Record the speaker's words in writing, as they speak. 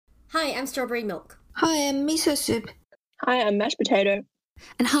Hi, I'm Strawberry Milk. Hi, I'm Miso Soup. Hi, I'm Mashed Potato.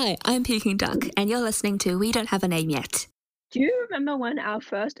 And hi, I'm Peking Duck, and you're listening to We Don't Have a Name Yet. Do you remember when our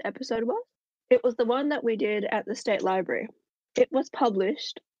first episode was? It was the one that we did at the State Library. It was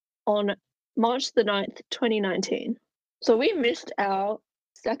published on March the 9th, 2019. So we missed our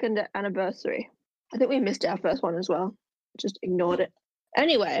second anniversary. I think we missed our first one as well. Just ignored it.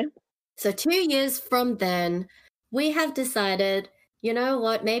 Anyway. So 2 years from then, we have decided, you know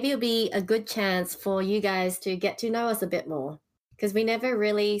what, maybe it'll be a good chance for you guys to get to know us a bit more. Because we never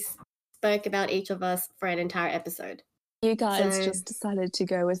really spoke about each of us for an entire episode. You guys just decided to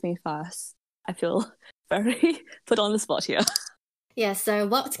go with me first. I feel very put on the spot here. Yeah, so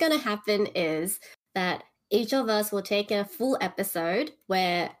what's going to happen is that each of us will take a full episode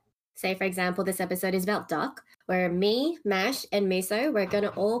where, say, for example, this episode is about Duck, where me, Mash, and Miso, we're going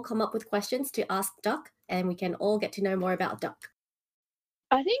to all come up with questions to ask Duck, and we can all get to know more about Duck.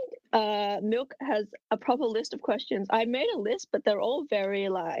 I think Milk has a proper list of questions. I made a list, but they're all very,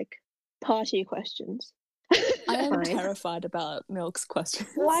 party questions. I am terrified about Milk's questions.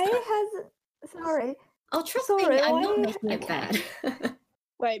 Sorry. Oh, trust me, I'm not making it bad.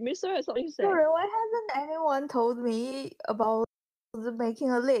 Wait, Miso has something to say. Sorry, why hasn't anyone told me about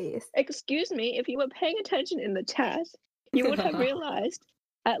making a list? Excuse me, if you were paying attention in the chat, you would have realized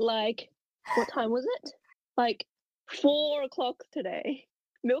at what time was it? 4 o'clock today.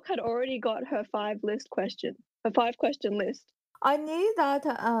 Milk had already got her 5-question list. I knew that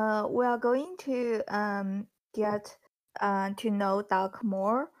we are going to get to know Duck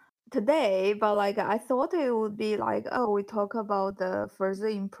more today, but I thought it would be we talk about the first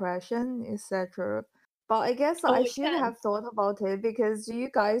impression, etc. But I guess I should have thought about it because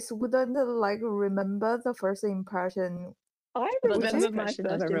you guys wouldn't remember the first impression. I remember my first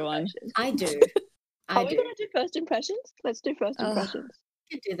everyone. impression. I do. Are we going to do first impressions? Let's do first impressions.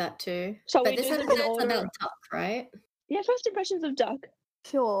 You can do that too. Shall but we this do them in episode's order? about Duck, right? Yeah, first impressions of Duck.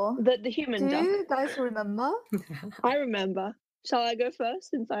 Sure. The human Do duck. you guys remember? I remember. Shall I go first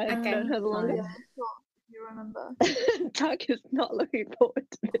since I have known her the longest? Yeah, sure. You remember. Duck is not looking forward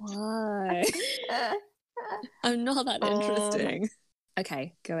to this. Why? I'm not that interesting.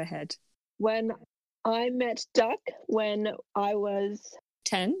 Okay, go ahead. When I met Duck when I was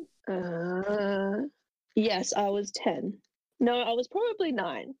 10? Yes, I was 10. No, I was probably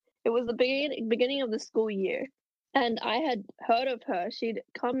 9. It was the beginning of the school year. And I had heard of her. She'd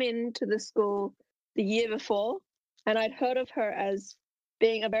come into the school the year before, and I'd heard of her as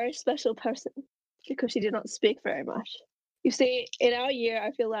being a very special person because she did not speak very much. You see, in our year, I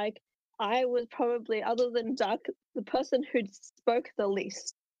feel like I was probably, other than Duck, the person who spoke the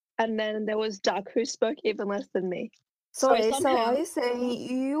least. And then there was Duck, who spoke even less than me. Sorry, so are you saying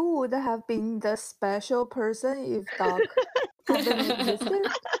you would have been the special person if Duck hadn't existed?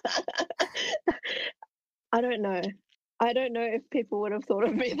 I don't know. I don't know if people would have thought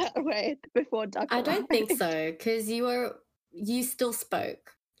of me that way before Duck. I don't think so, because you still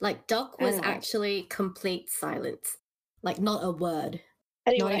spoke. Duck was actually complete silence. Not a word.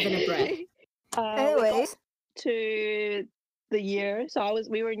 Anyway. Not even a breath. Anyways. To the year, so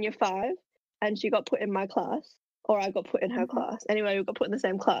we were in year 5, and she got put in my class, or I got put in her class. Anyway, we got put in the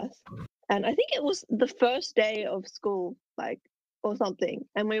same class, and I think it was the first day of school, or something,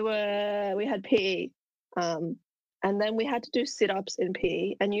 and we had PE, and then we had to do sit-ups in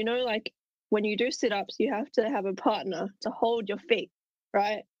PE, and when you do sit-ups, you have to have a partner to hold your feet,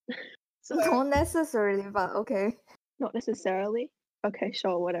 right? So, not necessarily, but okay. Not necessarily. Okay,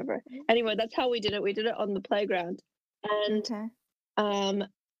 sure, whatever. Anyway, that's how we did it. We did it on the playground. And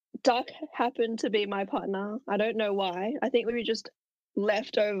Duck happened to be my partner. I don't know why. I think we were just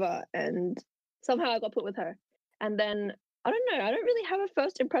left over and somehow I got put with her. And then, I don't know, I don't really have a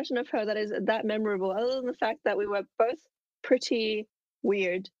first impression of her that is that memorable, other than the fact that we were both pretty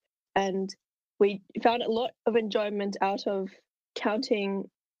weird and we found a lot of enjoyment out of counting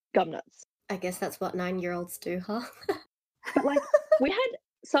gum nuts. I guess that's what 9-year-olds do, huh? But we had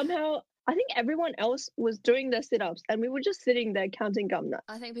somehow, I think everyone else was doing their sit-ups and we were just sitting there counting gum nuts.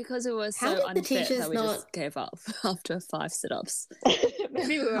 I think because it was so unfit that we just gave up after 5 sit-ups.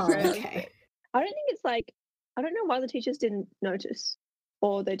 Maybe we were okay. I don't think it's I don't know why the teachers didn't notice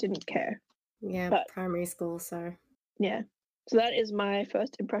or they didn't care. Yeah, but primary school, so. Yeah. So that is my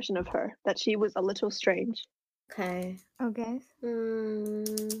first impression of her, that she was a little strange. Okay. Okay.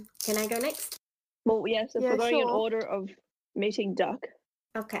 Can I go next? Well, yes, if we're going in order of meeting Duck.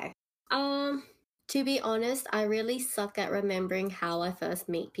 Okay. To be honest, I really suck at remembering how I first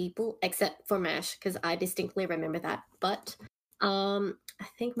meet people, except for Mash, because I distinctly remember that. But I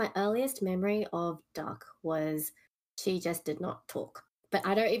think my earliest memory of Duck was she just did not talk. but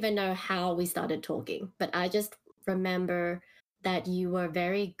I don't even know how we started talking. But I just remember that you were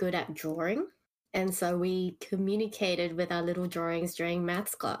very good at drawing. And so we communicated with our little drawings during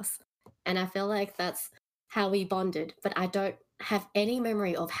maths class. And I feel like that's how we bonded. But I don't have any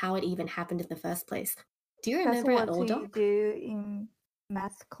memory of how it even happened in the first place. Do you That's remember at what all, you Doc? do in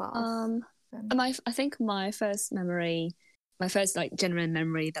math class. then. I think my first memory, my first like genuine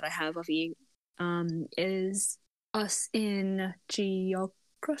memory that I have of you, is us in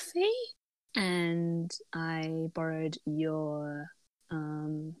geography, and I borrowed your.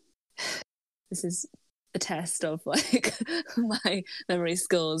 This is a test of like my memory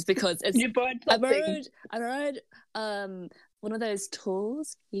skills because it's. You borrowed something. I borrowed one of those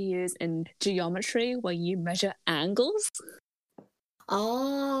tools you use in geometry where you measure angles.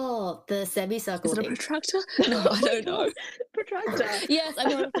 Oh, the semicircle Is it a thing. protractor? No, I don't know. Protractor. Yes, I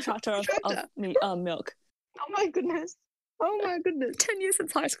know a protractor of Protractor. milk. Oh my goodness. Oh my goodness. 10 years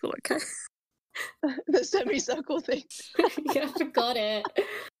since high school, okay? The semicircle thing. Yeah, I forgot it.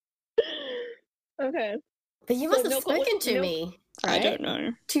 Okay. But you So must have Milk, what was- spoken to Milk- me, I right? don't know.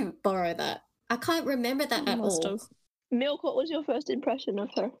 To borrow that. I can't remember that at Must all. have. Milk, what was your first impression of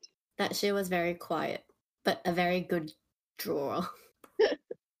her? That she was very quiet, but a very good drawer.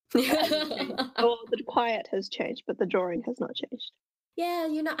 Oh, the quiet has changed, but the drawing has not changed. Yeah,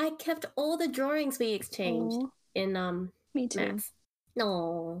 I kept all the drawings we exchanged Aw, in me too. maths.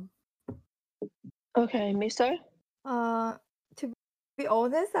 No. Okay, Miso? To be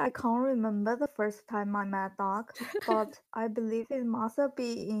honest, I can't remember the first time I met Doc, but I believe it must have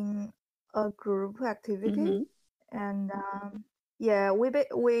been in a group activity. Mhm. And yeah,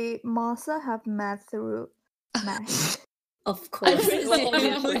 we must have met through Mesh. Of I course. really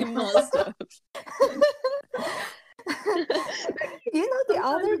obviously. must have. The Sometimes we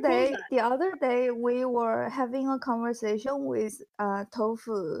call that. other day we were having a conversation with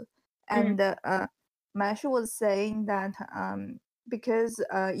Tofu, and Mesh was saying that because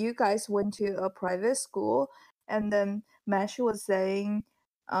you guys went to a private school, and then Mesh was saying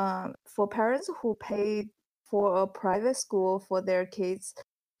for parents who paid for a private school for their kids,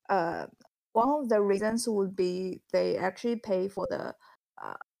 one of the reasons would be they actually pay for the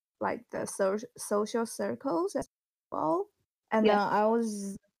like the social circles as well. And Yes.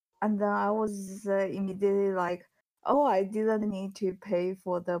 then I was immediately like, oh, I didn't need to pay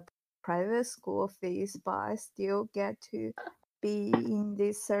for the private school fees, but I still get to be in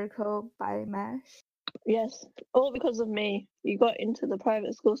this circle by Mesh. Yes. All because of me. You got into the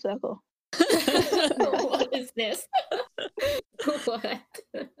private school circle. What is this? What?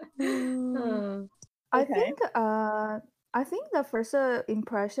 Oh. Okay. I think the first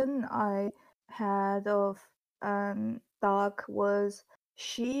impression I had of Doc was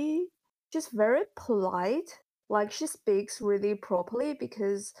she just very polite. Like she speaks really properly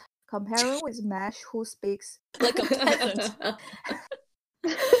because comparing with Mesh who speaks Like a peasant.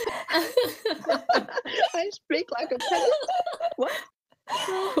 I speak like a peasant. What?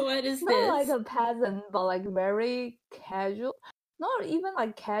 What is not like this? a peasant, but like very casual. Not even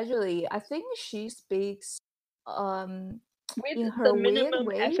like casually. I think she speaks in With her the weird minimum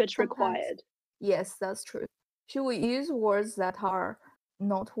way. effort sometimes. required. Yes, that's true. She will use words that are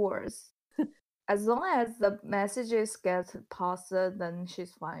not words. As long as the messages get passed, then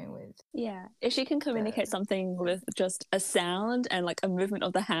she's fine with. Yeah, if she can communicate something with just a sound and like a movement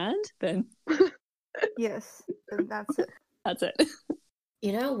of the hand, then Yes, then that's it. that's it.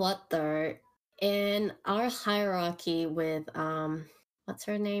 You know what though? In our hierarchy with what's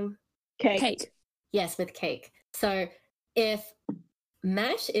her name? Cake. Yes, with Cake. So if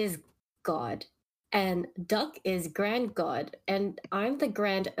Mash is God and Duck is Grand God and I'm the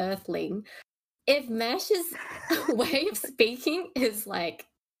Grand Earthling, if Mash's way of speaking is like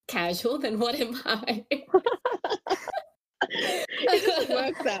casual, then what am I? It doesn't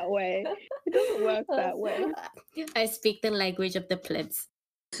work that way. It doesn't work that way. I speak the language of the plebs.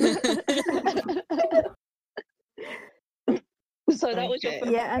 So that was your Okay.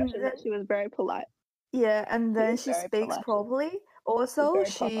 first Yeah, and impression that she was very polite. Yeah, and then is she very speaks polite. properly. Also, very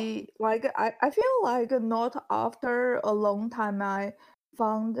she like I feel like not after a long time I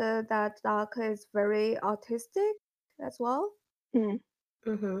found that Duck is very autistic as well,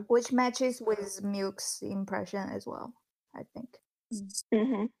 Mm-hmm. which matches with Milk's impression as well, I think.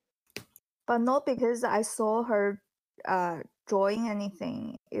 Mm-hmm. But not because I saw her drawing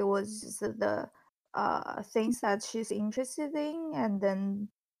anything. It was just the things that she's interested in, and then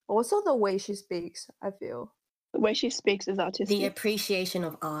also the way she speaks, I feel. The way she speaks is The artistic. appreciation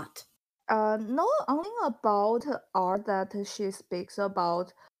of art. Not only about art that she speaks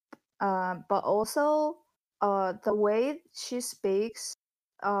about, but also the way she speaks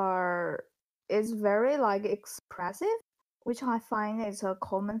is very like expressive, which I find is a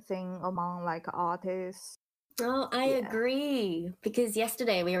common thing among like artists. Oh, I Yeah. agree. Because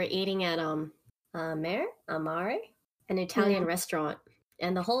yesterday we were eating at Amare, an Italian restaurant,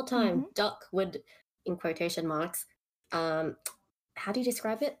 and the whole time Duck would, in quotation marks, how do you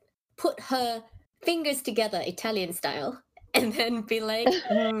describe it? Put her fingers together, Italian style, and then be like,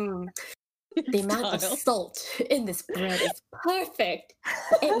 the amount of Style. salt in this bread is perfect.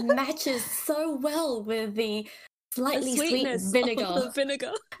 It matches so well with the slightly sweet sweetness of vinegar. the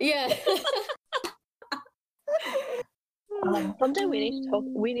vinegar. Yeah. Someday we need to talk.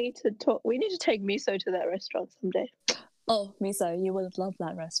 We need to talk. We need to take Miso to that restaurant someday. Oh, Miso, you would have loved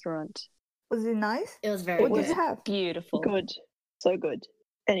that restaurant. Was it nice? It was very What good. did you have? Beautiful. Good, so good.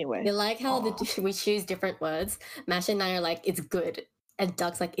 Anyway, You like how we choose different words? Mash and I are like, it's good. And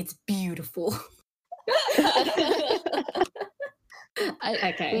Duck's like, it's beautiful.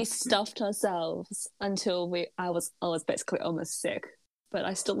 Okay. We stuffed ourselves until I was basically almost sick, but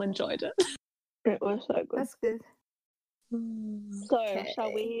I still enjoyed it. it was so good. That's good. So, Okay.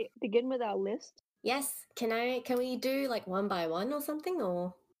 shall we begin with our list? Yes. Can we do like one by one or something?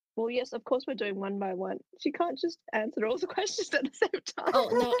 Or Well, yes, of course we're doing one by one. She can't just answer all the questions at the same time. oh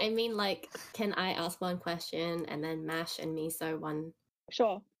no, I mean like, can I ask one question and then Mash and Miso one?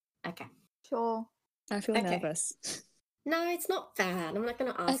 Sure. Okay. Sure. I feel Okay. nervous. No, it's not bad. I'm not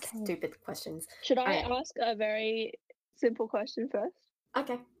gonna ask Okay. stupid questions. Should I Alright. ask a very simple question first?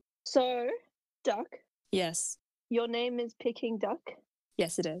 Okay. So, Duck, Yes. your name is Peking Duck,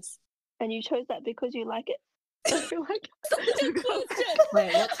 Yes, it is. and you chose that because you like it? I feel like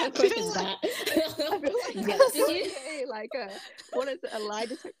Wait, what type of question is that? I feel like Yes. that's like a what is it, a lie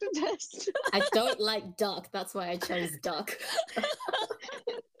detector test? I don't like duck. That's why I chose duck.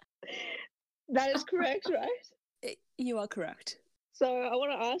 That is correct, right? You are correct. So I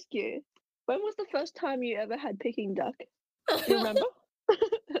want to ask you, when was the first time you ever had Peking duck? Do you remember?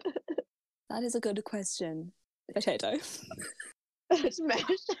 That is a good question. Potato. Smash.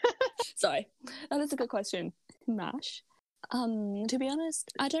 Sorry. That is a good question. Mash. To be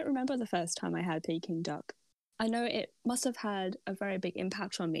honest, I don't remember the first time I had Peking duck. I know it must have had a very big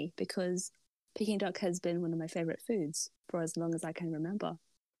impact on me because Peking duck has been one of my favorite foods for as long as I can remember.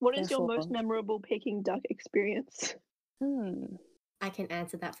 What is your Therefore- most memorable Peking duck experience? I can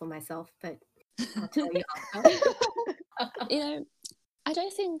answer that for myself, but I'll tell you after. You know, I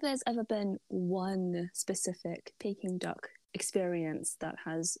don't think there's ever been one specific Peking duck experience that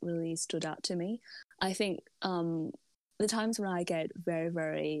has really stood out to me. I think the times when I get very,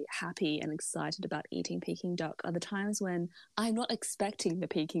 very happy and excited about eating Peking duck are the times when I'm not expecting the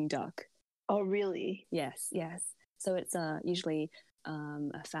Peking duck. Oh, really? Yes. So it's usually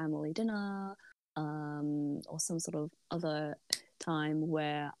a family dinner or some sort of other time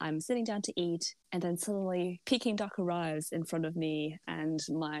where I'm sitting down to eat and then suddenly Peking duck arrives in front of me and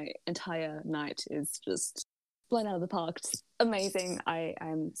my entire night is just blown out of the park. It's amazing.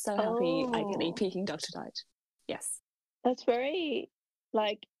 I'm so happy I can eat Oh. Peking duck tonight. Yes. That's very,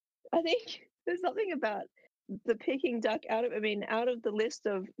 like, I think there's something about the Peking duck out of the list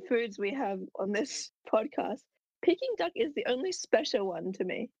of foods we have on this podcast, Peking duck is the only special one to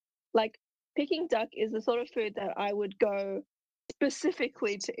me. Like, Peking duck is the sort of food that I would go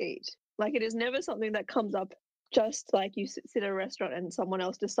specifically to eat. Like, it is never something that comes up just like you sit at a restaurant and someone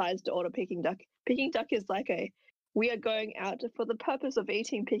else decides to order Peking duck. Peking duck is like we are going out for the purpose of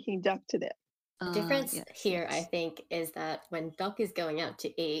eating Peking duck today. The difference Yes, here, yes. I think, is that when Duck is going out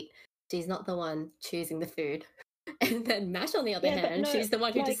to eat, she's not the one choosing the food. And then Mash, on the other Yeah, but hand, no, she's the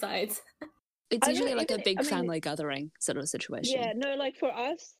one who like- decides. It's I know, usually like a even- big I mean- family gathering sort of situation. Yeah, no, like for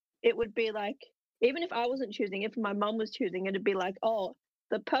us, it would be like, even if I wasn't choosing, if my mum was choosing, it'd be like, oh,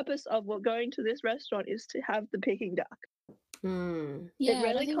 the purpose of going to this restaurant is to have the Peking duck. Hmm. Yeah, It I don't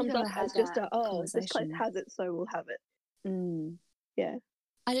rarely think comes we've up ever had as just that this place conversation. has it, so we'll have it. Mm. Yeah.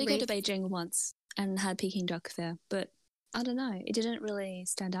 I did go to Reese- Beijing once and had Peking duck there, but I don't know. It didn't really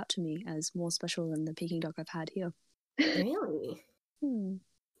stand out to me as more special than the Peking duck I've had here. Really?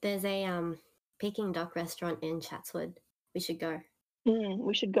 There's a Peking duck restaurant in Chatswood. We should go.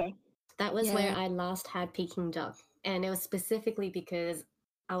 We should go. That was where Yeah. I last had Peking duck. And it was specifically because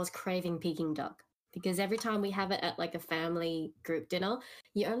I was craving Peking duck. Because every time we have it at like a family group dinner,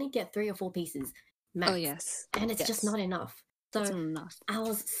 you only get 3 or 4 pieces max. Oh, yes. And it's just Yes. not enough. So It's not enough. I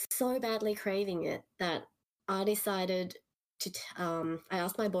was so badly craving it that I decided to, I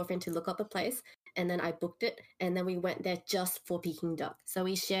asked my boyfriend to look up a place and then I booked it and then we went there just for Peking duck. So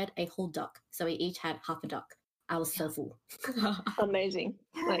we shared a whole duck. So we each had half a duck. I was so full. Amazing.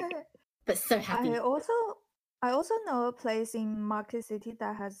 Like, but so happy. I also know a place in Market City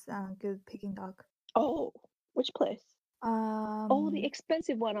that has good Peking duck. Oh, which place? Oh, the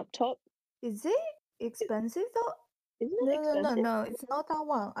expensive one up top. Is it expensive though? Isn't it No, expensive? no, it's not that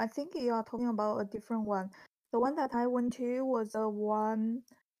one. I think you are talking about a different one. The one that I went to was the one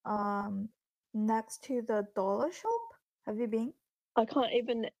next to the dollar shop. Have you been? I can't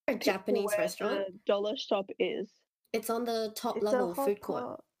even A picture Japanese where restaurant. the dollar shop is. It's on the top It's a level hot food court.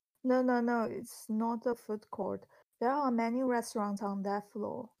 pot. No, it's not a food court. There are many restaurants on that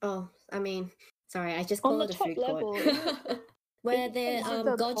floor. Oh, I mean, sorry, I just On call the it a top food level, court. isn't Where Is the it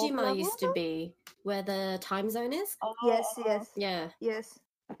the top Gojima level used to though? be, where the time zone is. Yes, Yeah. yes.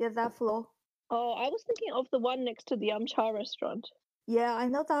 Yeah, that floor. Oh, I was thinking of the one next to the Yamcha restaurant. Yeah, I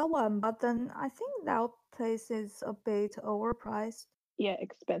know that one, but then I think that place is a bit overpriced. Yeah,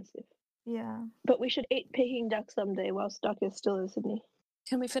 expensive. Yeah. But we should eat Peking duck someday whilst Duck is still in Sydney.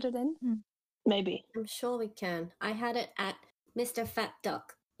 Can we fit it in? Maybe. I'm sure we can. I had it at Mr. Fat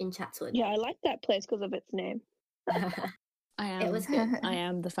Duck in Chatswood. Yeah, I like that place because of its name. I am. It was good. I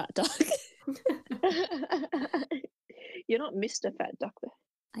am the fat duck. You're not Mr. Fat Duck though.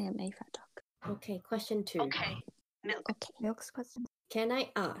 I am a fat duck. Okay, question 2. Milk. Okay. Milk's question. Can I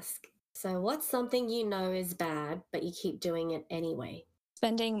ask? So, what's something you know is bad, but you keep doing it anyway?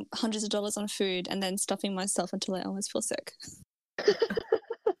 Spending hundreds of dollars on food and then stuffing myself until I almost feel sick.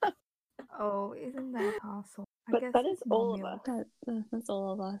 Oh, isn't that awesome? I But guess that is it's more all of milk. us. That's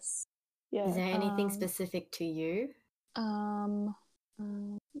all of us. Yeah. Is there anything Um, specific to you?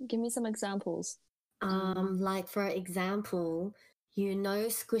 Give me some examples. Like for example, you know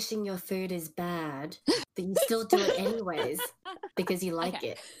squishing your food is bad, but you still do it anyways because you like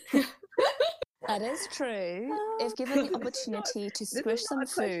Okay. it. That is true. If given the opportunity to This is squish not some a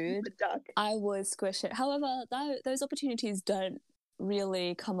question food, for Duck. I would squish it. However, those opportunities don't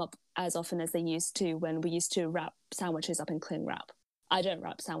really come up as often as they used to when we used to wrap sandwiches up in cling wrap. I don't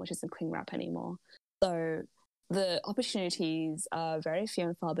wrap sandwiches in cling wrap anymore. So the opportunities are very few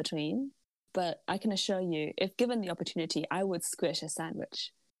and far between. But I can assure you, if given the opportunity, I would squish a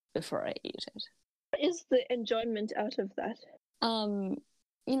sandwich before I eat it. What is the enjoyment out of that?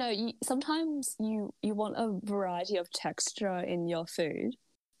 You know, sometimes you want a variety of texture in your food,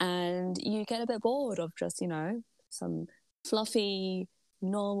 and you get a bit bored of just, you know, some fluffy,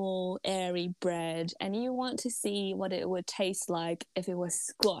 normal, airy bread, and you want to see what it would taste like if it was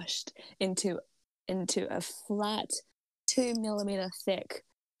squashed into a flat 2 millimeter thick,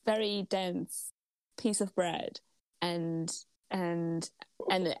 very dense piece of bread, and there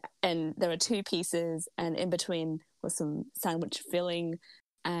are 2 pieces, and in between was some sandwich filling,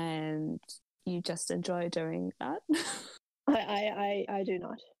 and you just enjoy doing that. I do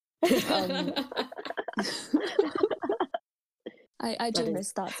not. I do That is-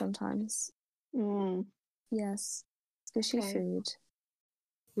 miss that sometimes. Mm. Yes, squishy Okay. food.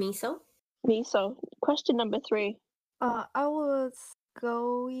 Miso? Miso. Question number 3. I was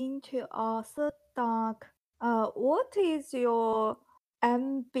going to ask Doc, what is your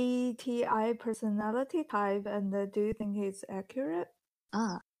MBTI personality type, and do you think it's accurate?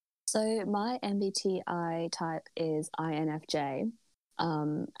 So my MBTI type is INFJ.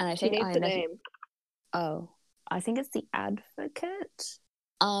 And I She think needs the INFJ. name. Oh, I think it's the advocate.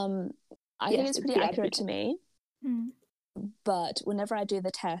 I think Yes, it's it's pretty the accurate to advocate. me. But whenever I do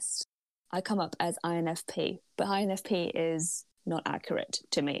the test, I come up as INFP. But INFP is not accurate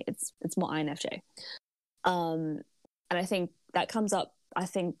to me. It's more INFJ. And I think that comes up, I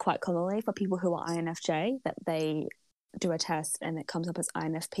think, quite commonly for people who are INFJ, that they do a test and it comes up as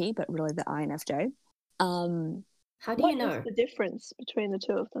INFP, but really they're INFJ. How do What you know? is the difference between the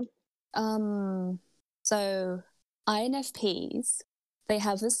two of them? So INFPs, they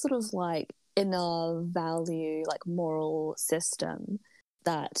have this sort of like inner value, like moral system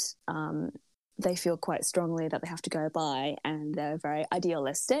that they feel quite strongly that they have to go by, and they're very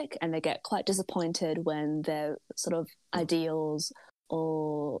idealistic, and they get quite disappointed when their sort of ideals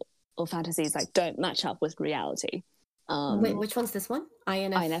or fantasies like don't match up with reality. Wait, which one's this one?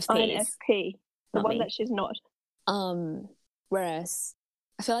 INFPs, INFP. The not one me. that she's not. Whereas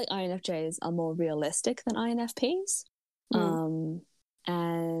I feel like INFJs are more realistic than INFPs.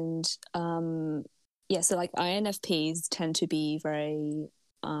 So like INFPs tend to be very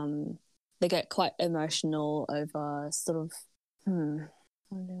they get quite emotional over sort of I don't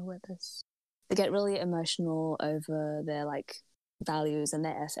know what this. They get really emotional over their like values and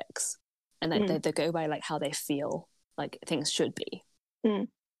their ethics, and they go by like how they feel like things should be.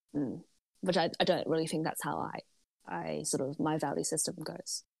 Which I don't really think that's how I sort of my value system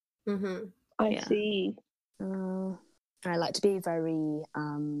goes. I see. I like to be very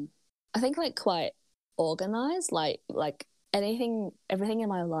I think like quite organized. Like everything in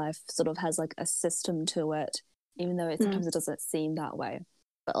my life sort of has like a system to it, even though sometimes it doesn't seem that way.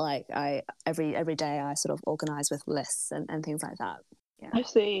 But like every day I sort of organize with lists and things like that. Yeah. I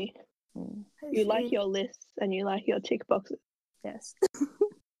see. I You like see. your lists and you like your tick boxes. Yes.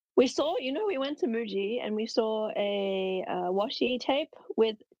 We saw, we went to Muji and we saw a washi tape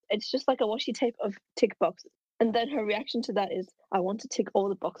it's just like a washi tape of tick boxes. And then her reaction to that is, I want to tick all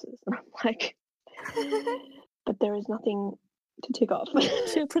the boxes. And I'm like, but there is nothing to tick off.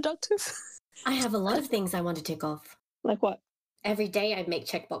 Feel productive. I have a lot of things I want to tick off. Like what? Every day I make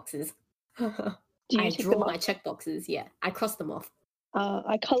check boxes. Do you I tick draw them my off? check boxes. Yeah, I cross them off.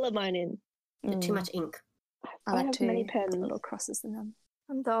 I color mine in. Too much ink. I I like have to many put pens. little crosses in them.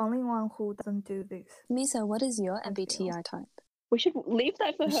 I'm the only one who doesn't do this. Misa, what is your I feel. MBTI type? We should leave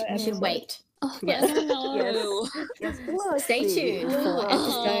that for We her should, we should episode. wait. Oh, Yes. I don't know. Yes, we'll Stay see. tuned for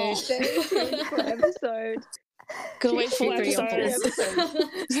Oh. episode. Stay tuned for episode. Gotta wait 4 2, 3, or 4. episodes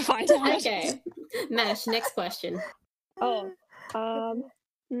to find out. Okay, Mash. Next question. Oh,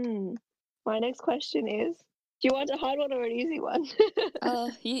 my next question is: do you want a hard one or an easy one?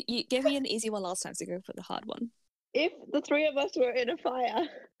 You gave me an easy one last time, so go for the hard one. If the three of us were in a fire,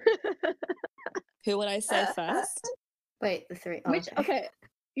 Who would I say first? Wait, the 3. okay,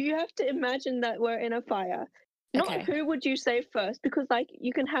 you have to imagine that we're in a fire. Not Okay. who would you say first, because like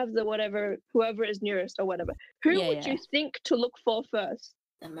you can have the whoever is nearest or whatever. Who Yeah, would yeah. you think to look for first?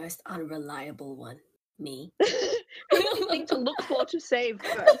 The most unreliable one. Me. Who would you think to look for to save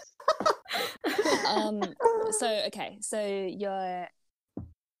first? So you're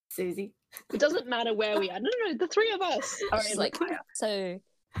Susie. It doesn't matter where we are. No, the three of us are in like, a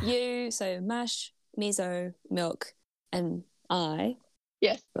fire. so Mash, Miso, Milk, and I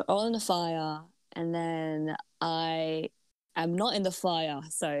Yes. we're all in the fire, and then I am not in the fire,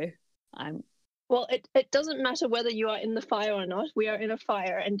 so I'm Well, it doesn't matter whether you are in the fire or not. We are in a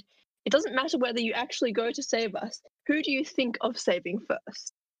fire, and it doesn't matter whether you actually go to save us. Who do you think of saving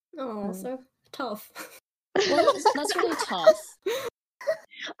first? Oh, so tough. well, that's really tough.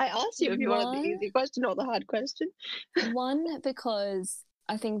 I asked you if you wanted One- the easy question or the hard question. One, because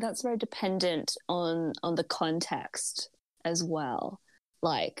I think that's very dependent on the context as well.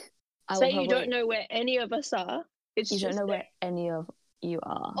 Like, I Say would you don't know where any of us are. It's you just don't know that where any of you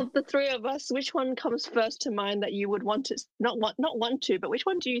are. of the three of us, which one comes first to mind that you would want to not want to, but which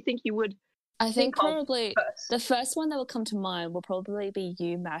one do you think you would I think think of probably first? the first one that will come to mind will probably be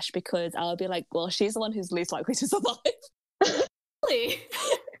you, Mash, because I'll be like, well, she's the one who's least likely to survive. Really?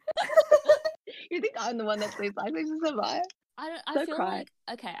 You think I'm the one that's least likely to survive? I Don't feel cry.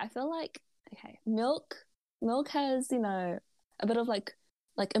 like Milk has, a bit of like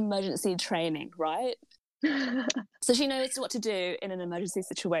emergency training, right? So she knows what to do in an emergency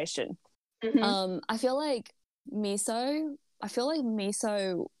situation. Mhm. I feel like Miso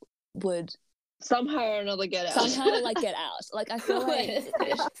would Somehow or another get out. somehow like get out. Like I feel like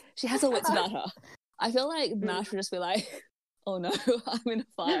she has her wits about her. I feel like Mash would just be like, "Oh no, I'm in a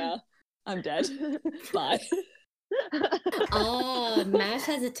fire. I'm dead. Bye." Oh, Mash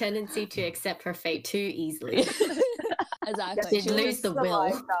has a tendency to accept her fate too easily. Exactly. She'd lose the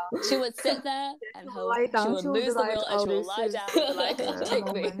will. She would sit there and lie she down, would she would be lose the like, will and "Oh, she would this lie is down and be like, the "Take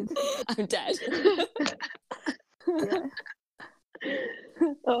me. moment." I'm dead." Yeah.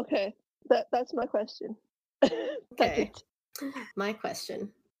 Okay, that's my question. Okay. My question.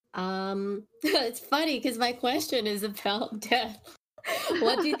 It's funny because my question is about death.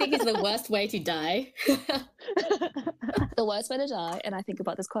 What do you think is the worst way to die? The worst way to die, and I think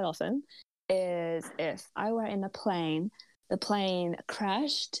about this quite often, is if I were in a plane, the plane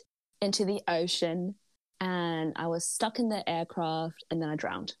crashed into the ocean, and I was stuck in the aircraft, and then I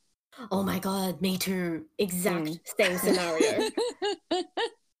drowned. Oh my god, me too. Exact same scenario.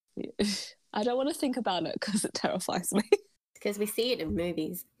 I don't want to think about it because it terrifies me. Because we see it in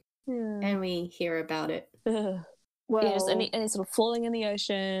movies and we hear about it. Ugh. Well, Just any sort of falling in the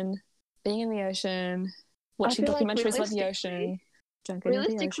ocean, being in the ocean, watching feel like documentaries about the ocean, jumping in the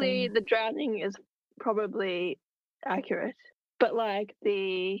realistically, ocean. the drowning is probably accurate, but like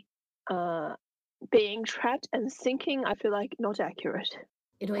the being trapped and sinking, I feel like not accurate.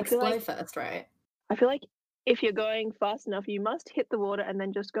 It'll I feel explode like- first, right? I feel like if you're going fast enough, you must hit the water and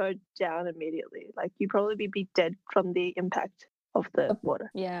then just go down immediately. Like you'd probably be dead from the impact of the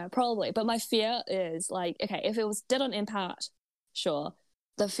water. Yeah, probably. But my fear is like, okay, if it was dead on impact, sure.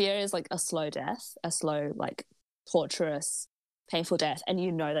 The fear is like a slow death, a slow, like torturous, painful death, and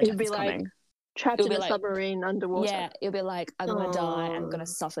you know that It'd death be is like coming. Trapped It'll in be a like- submarine underwater. Yeah, it'll be like, I'm gonna die, I'm Oh. gonna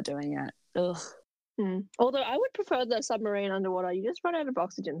suffer doing it. Ugh. Although I would prefer the submarine underwater. You just run out of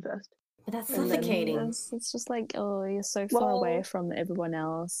oxygen first. But that's And then suffocating. It's just like, oh, you're so far away Well- from everyone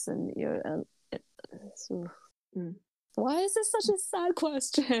else, and you're. Mm. Why is this such a sad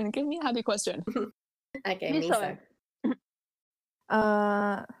question? Give me a happy question. Okay, Miso.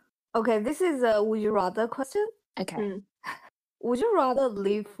 Miso. Okay, this is a would you rather question. Okay. Mm. Would you rather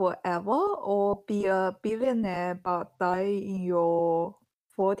live forever or be a billionaire but die in your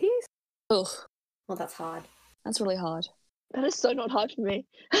 40s? Ugh, Well, that's hard. that's really hard. That is so not hard for me.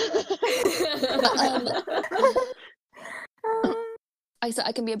 So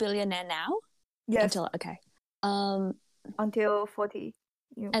I can be a billionaire now Yes, until okay. until 40.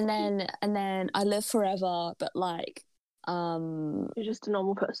 And then I live forever, but like You're just a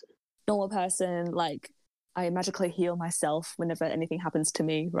normal person. normal person, like I magically heal myself whenever anything happens to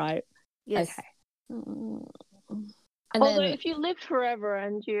me, right? Yes. Okay. And Although then if you lived forever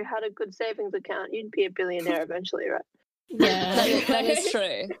and you had a good savings account, you'd be a billionaire eventually, right? Yeah, that is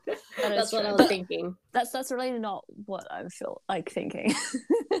true. That is That's what true. I was But thinking. that's really not what I feel like thinking.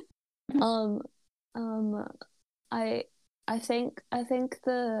 I think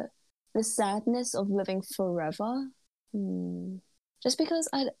the sadness of living forever, just because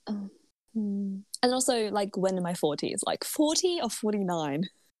and also like when in my 40s, like 40 or 49,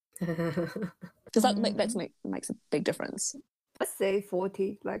 because that makes a big difference. Let's say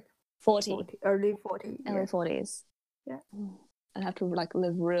 40, like 40, early 40. early 40s. Yeah. I'd have to like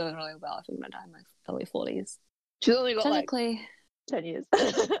live really, really well if I'm gonna die in my early 40s. She's only got like Technically, 10 years.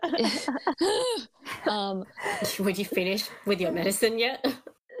 Would you finish with your medicine yet?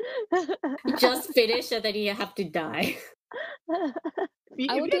 You just finish and then you have to die. If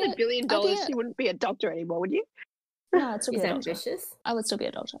I you would had be $1 billion, a- you wouldn't be a doctor anymore, would you? no, I'd still be Is a doctor. ambitious? I would still be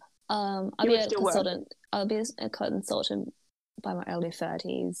a doctor. I'll You be would a still work. consultant. I'll be a consultant by my early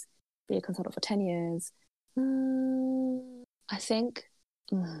 30s. Be a consultant for 10 years. I think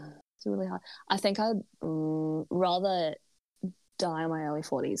it's really hard. I think I'd rather die in my early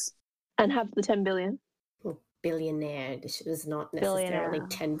 40s. And have the 10 billion. Well, billionaire. This was not necessarily Billionaire.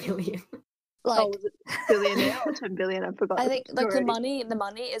 10 billion. Like, Oh, was it billionaire or 10 billion? I forgot. I think like the already.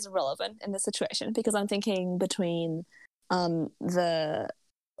 money is relevant in this situation because I'm thinking between the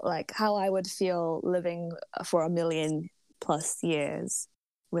like how I would feel living for 1 million plus years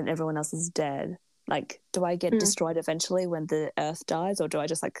when everyone else is dead. Like, do I get destroyed eventually when the Earth dies, or do I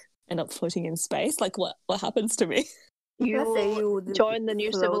just like end up floating in space? Like, what happens to me? Let's say You you would join the new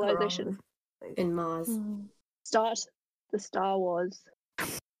float around civilization. space. In Mars. Start the Star Wars.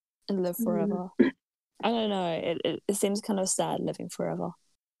 And live forever. I don't know. It seems kind of sad living forever.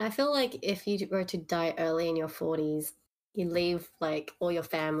 I feel like if you were to die early in your 40s, you leave like all your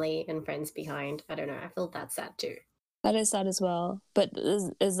family and friends behind. I don't know. I feel that's sad too. That is sad as well. But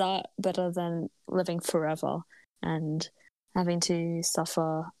is that better than living forever and having to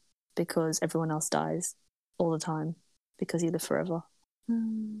suffer because everyone else dies all the time because you live forever?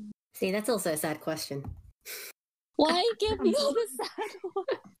 See, that's also a sad question. Why give me all the sad ones?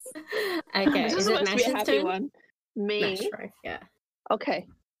 Okay, This is is it supposed to be a Mash's happy turn? one. Me. Mash, right? Yeah. Okay.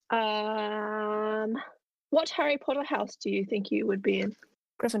 What Harry Potter house do you think you would be in?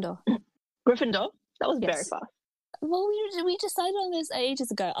 Gryffindor. Gryffindor? That was very Yes. fast. Well, we decided on this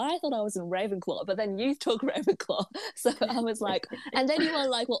ages ago. I thought I was in Ravenclaw, but then you took Ravenclaw. So I was like, and then you were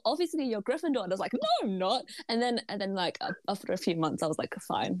like, well, obviously you're Gryffindor. And I was like, no, I'm not. And then like after a few months, I was like,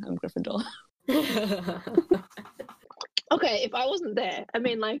 fine, I'm Gryffindor. Okay, if I wasn't there, I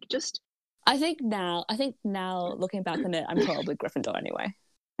mean, like, just I think now looking back on it, I'm probably Gryffindor anyway.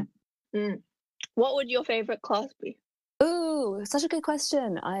 what would your favorite class be? Ooh, such a good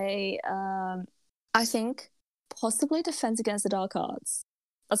question. I think possibly Defense Against the Dark Arts.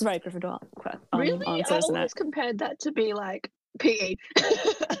 That's a very Gryffindor Really? answer, I isn't always it? compared that to be like PE.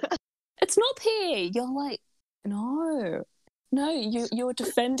 It's not PE. You're like, no, you're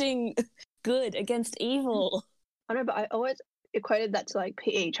defending good against evil. I know, but I always equated that to like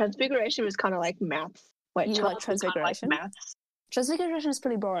PE. Transfiguration was kind of like maths. Wait, You like Charles was kinda Transfiguration? Like maths. Transfiguration is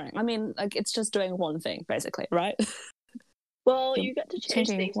pretty boring. I mean, like it's just doing one thing basically, right? Well, You're you get to change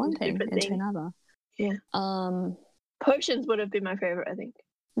Changing things one into thing different into things. another. Yeah. Potions would have been my favorite, I think.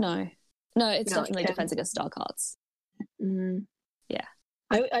 No, it's No, it definitely can. Defense Against Dark Arts. Yeah.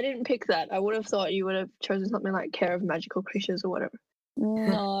 I didn't pick that. I would have thought you would have chosen something like Care of Magical Creatures or whatever.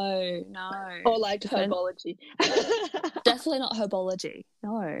 No. Or like Defen- Herbology. Definitely not herbology.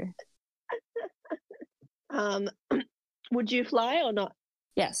 No. Would you fly or not?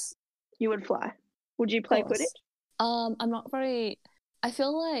 Yes. You would fly. Would you play course. Quidditch? I'm not very. I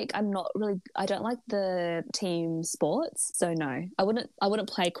feel like I'm not really. I don't like the team sports, so no, I wouldn't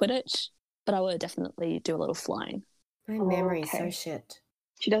play Quidditch, but I would definitely do a little flying. My memory is so Okay. shit.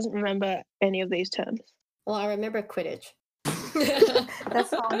 She doesn't remember any of these terms. Well, I remember Quidditch.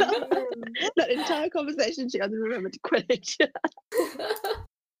 That's all. That entire conversation, she doesn't remember Quidditch.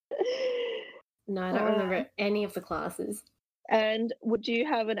 No, I don't remember any of the classes. And would you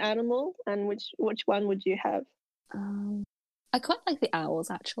have an animal? And which one would you have? I quite like the owls,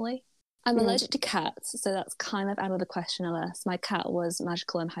 actually. I'm Mm. allergic to cats, so that's kind of out of the question unless my cat was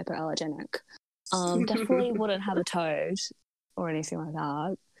magical and hypoallergenic. Definitely wouldn't have a toad or anything like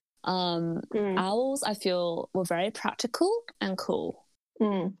that. Owls, I feel, were very practical and cool.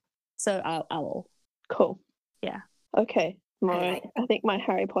 Mm. So owl. Cool. Yeah. Okay. Alright. I think my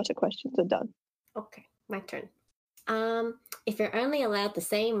Harry Potter questions are done. Okay, my turn. If you're only allowed the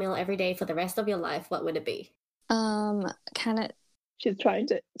same meal every day for the rest of your life, what would it be? Can it? She's trying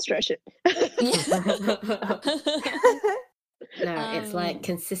to stretch it. No, it's like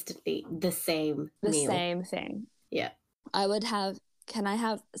consistently the same the meal. same thing. Yeah. I would have. Can I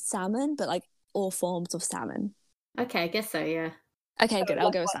have salmon, but like all forms of salmon? Okay, I guess so, yeah. Okay, good. I'll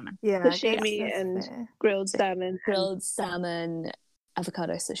like go with what? salmon. Yeah, I guess Sashimi that's and fair. grilled salmon. Grilled salmon,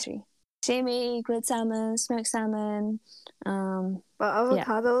 avocado sushi. Sashimi, grilled salmon, smoked salmon. But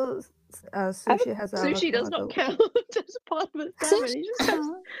avocado sushi has Sushi does avocado. not count as part of a salmon. You just have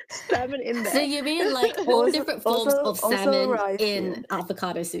salmon in there. So you mean like all Also- different forms also- of also salmon rice, in yeah.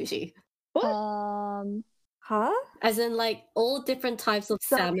 avocado sushi? Huh? As in like all different types of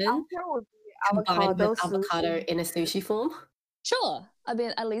So the salmon answer would be combined with sushi. avocado in a sushi form? Sure. I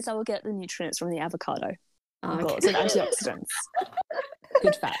mean, at least I will get the nutrients from the avocado. Oh, Goals and antioxidants.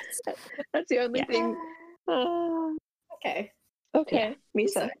 Good fats. That's the only Yeah. thing. Okay. Okay,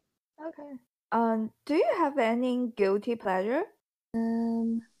 Misa. Okay. Do you have any guilty pleasure? I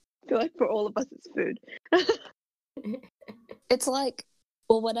feel like for all of us, it's food. It's like,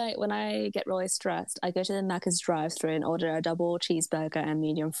 well, when I get really stressed, I go to the Macca's drive-thru and order a double cheeseburger and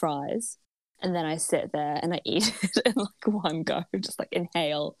medium fries, and then I sit there and I eat it in like one go, just like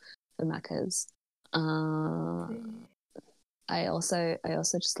inhale the Macca's. I also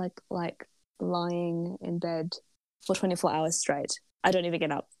just like lying in bed for 24 hours straight. I don't even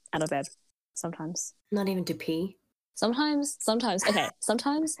get up out of bed sometimes. Not even to pee? Sometimes, okay,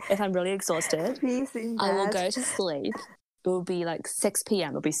 sometimes if I'm really exhausted, Peace in I will bed. go to sleep. It will be like 6 p.m.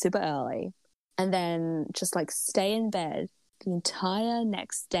 It'll be super early. And then just like stay in bed the entire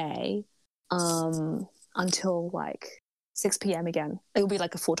next day until like 6 p.m. again. It will be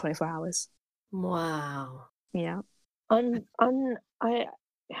like a full 24 hours. Wow. Yeah. How? I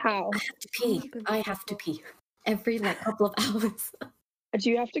have to pee. I have to pee. Every like couple of hours. Do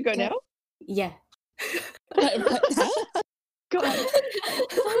you have to go now? Yeah. God.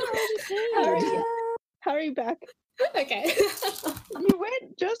 Hurry back. Okay. You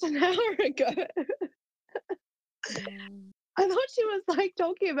went just an hour ago. I thought she was like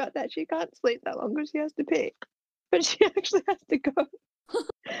talking about that. She can't sleep that long because she has to pee. But she actually has to go.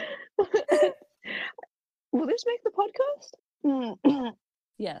 Will this make the podcast?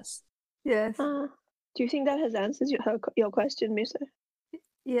 Yes. Yes. Do you think that has answered your question, Misa?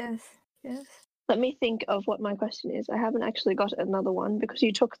 Yes. Let me think of what my question is. I haven't actually got another one because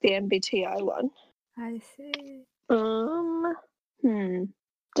you took the MBTI one. I see.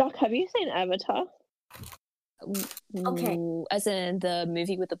 Duck, have you seen Avatar? Okay. Ooh, as in the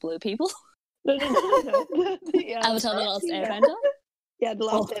movie with the blue people? No. The, Avatar: The Last yeah. Airbender? Yeah, The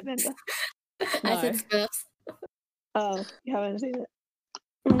Last Airbender. As No. it Smurfs. Oh, you haven't seen it.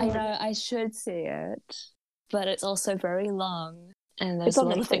 I know I should see it, but it's also very long and there's It's a on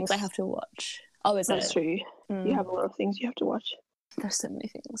lot of things I Netflix. have to watch. Oh, is That's it? true. Mm. You have a lot of things you have to watch. There's so many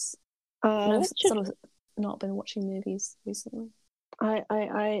things. And I've Let's just, sort of not been watching movies recently.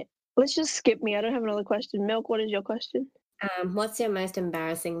 let's just skip me. I don't have another question. Milk, what is your question? What's your most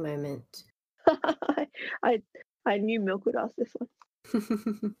embarrassing moment? I knew Milk would ask this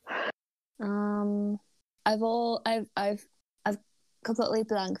one. I've completely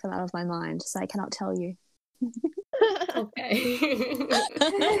blanked them out of my mind, so I cannot tell you. Okay.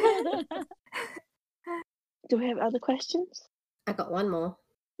 Do we have other questions? I got one more.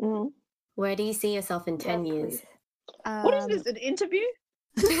 Mm. Where do you see yourself in 10 Yes, years? What is this, an interview?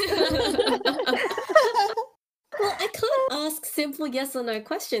 Well, I can't ask simple yes or no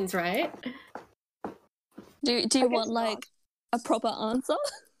questions, right? Do you guess want not. like a proper answer?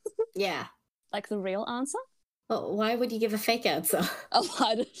 Yeah. Like the real answer? Well, why would you give a fake answer? Oh,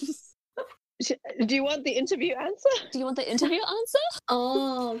 I don't- Do you want the interview answer? Do you want the interview answer?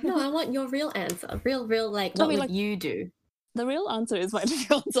 Oh, no, I want your real answer. Real, like, what mean, would like- you do? The real answer is my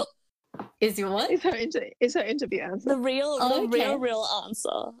interview answer. Is your what? Is her interview answer? The real Okay.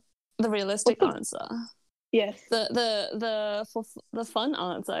 answer. The realistic What's answer. Yes. The fun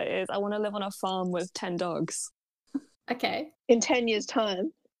answer is I want to live on a farm with 10 dogs. Okay. In 10 years'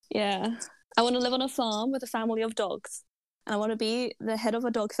 time. Yeah. I want to live on a farm with a family of dogs. And I want to be the head of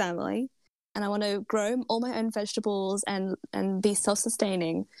a dog family. And I want to grow all my own vegetables and be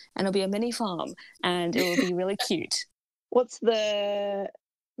self-sustaining. And it'll be a mini farm. And it will be really cute. What's the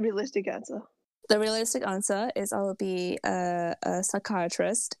realistic answer? The realistic answer is I will be a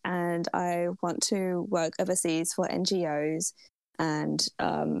psychiatrist and I want to work overseas for NGOs and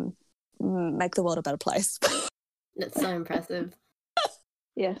make the world a better place. That's so impressive.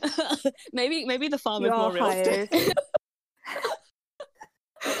 Yes. maybe the farm You is more are realistic. hired.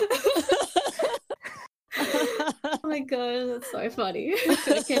 Oh my god, that's so funny.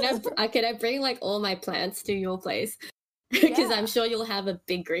 Can I bring like all my plants to your place? Because Yeah. I'm sure you'll have a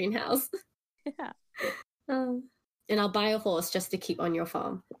big greenhouse. Yeah. And I'll buy a horse just to keep on your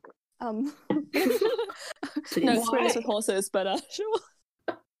farm. No Please. experience with horses, but sure.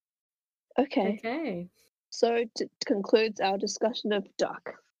 Okay. Okay. So concludes our discussion of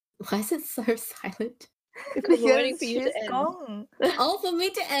Duck. Why is it so silent? Because we're waiting Because for you she's to end. gone. Oh, for me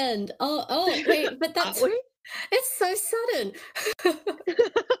to end. Oh, wait, but that's Are we? it's so sudden.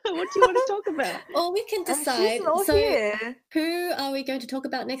 What do you want to talk about? Or we can And decide. she's not So, here. who are we going to talk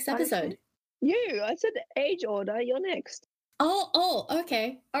about next Are you episode? You. I said age order. You're next. Oh,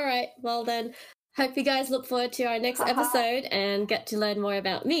 okay. All right. Well then, hope you guys look forward to our next Haha. episode and get to learn more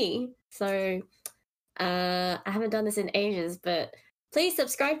about me. So, I haven't done this in ages, but please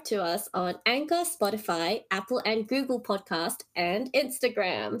subscribe to us on Anchor, Spotify, Apple and Google Podcast, and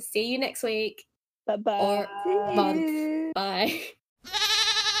Instagram. See you next week. Bye-bye. See month. you. Bye.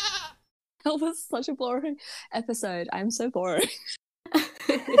 That was such a boring episode. I'm so boring.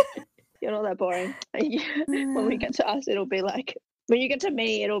 You're not that boring. When we get to us, it'll be like, when you get to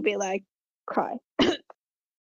me, it'll be like, cry.